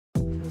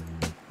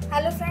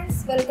Hello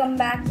friends, welcome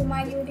back to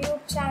my YouTube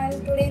channel.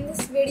 Today in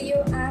this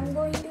video I am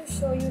going to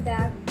show you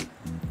that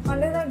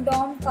under the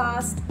DOM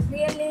cast,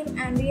 real name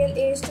and real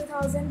age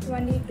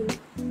 2022.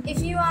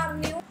 If you are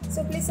new,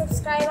 so please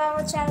subscribe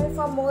our channel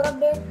for more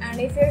updates, and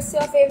if it's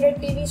your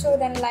favorite TV show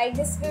then like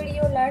this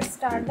video. Let's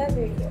start the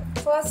video.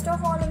 First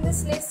of all in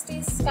this list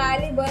is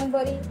Kylie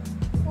Bunbury,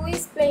 who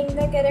is playing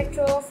the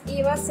character of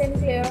Eva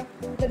Sinclair.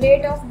 The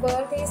date of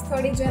birth is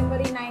 30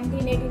 January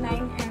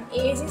 1989 and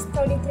age is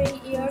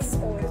 33 years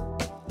old.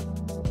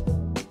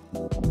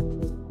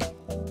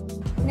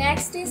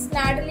 Next is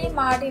Natalie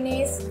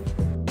Martinez,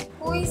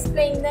 who is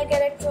playing the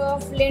character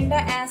of Linda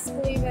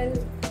Esquivel.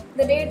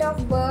 The date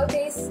of birth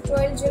is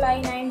 12 July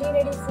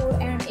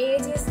 1984 and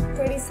age is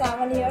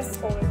 37 years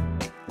old.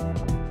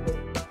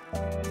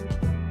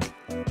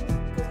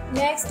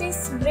 Next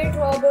is Britt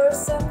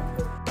Robertson,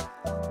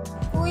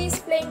 who is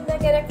playing the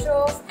character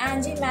of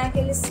Angie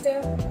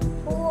McAllister,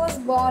 who was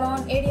born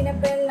on 18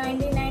 April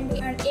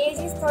 1990 and age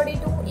is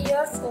 32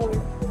 years old.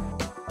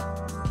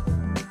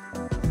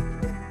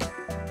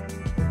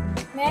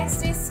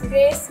 Next is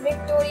Grace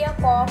Victoria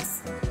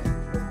Cox,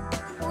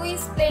 who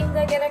is playing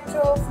the character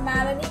of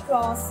Melanie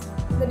Cross.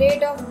 The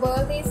date of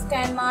birth is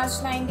 10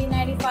 March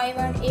 1995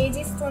 and age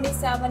is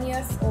 27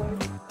 years old.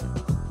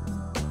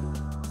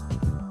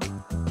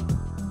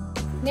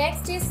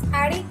 Next is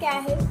Eddie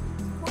Cahill,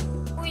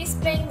 who is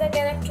playing the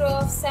character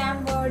of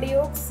Sam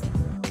Verdukes.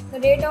 The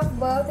date of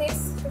birth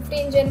is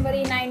 15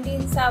 January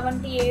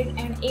 1978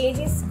 and age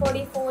is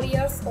 44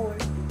 years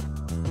old.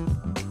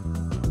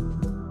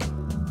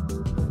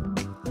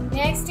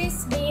 Next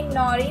is Dean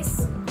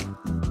Norris,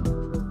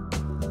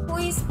 who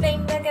is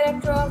playing the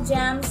character of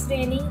James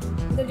Rainey.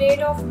 The date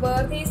of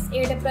birth is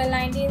 8 April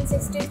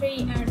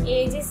 1963 and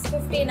age is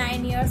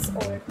 59 years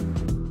old.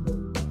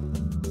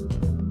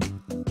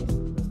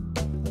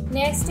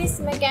 Next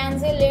is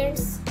Mackenzie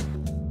Lintz,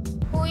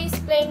 who is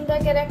playing the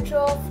character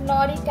of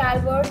Nori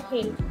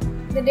Calvert-Hill.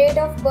 The date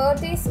of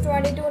birth is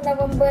 22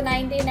 November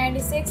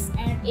 1996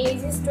 and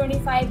age is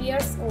 25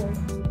 years old.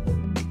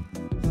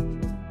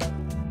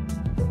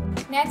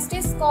 Next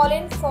is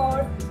Colin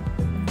Ford,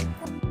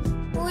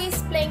 who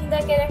is playing the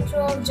character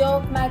of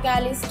Jock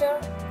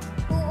McAllister,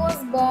 who was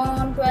born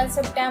on 12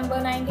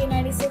 September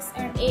 1996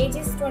 and age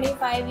is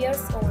 25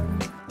 years old.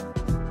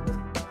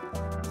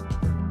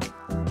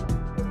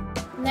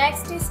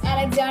 Next is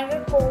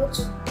Alexander Koch,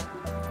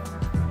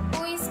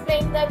 who is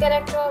playing the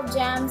character of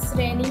James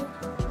Rainey.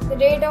 The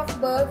date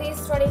of birth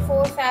is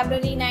 24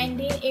 February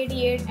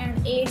 1988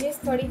 and age is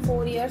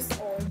 34 years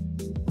old.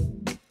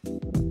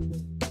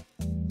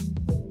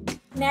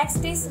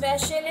 Next is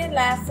Rachel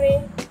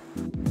Lafray,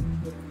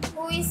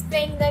 who is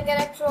playing the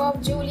character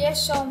of Julia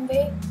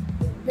Shumway.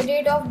 The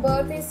date of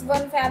birth is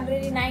 1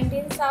 February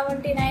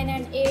 1979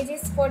 and age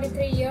is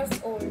 43 years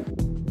old.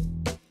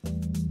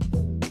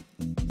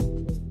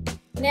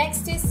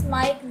 Next is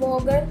Mike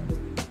Vogel,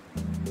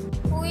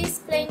 who is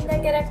playing the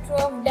character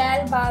of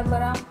Dal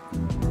Barbara.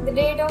 The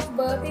date of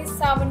birth is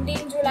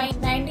 17 July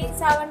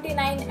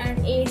 1979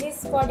 and age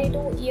is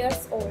 42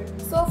 years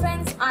old. So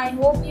friends, I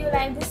hope you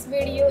like this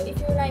video. If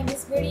you like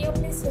this video,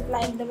 please hit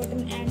like the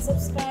button and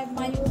subscribe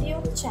my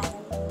YouTube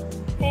channel.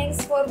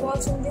 Thanks for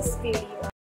watching this video.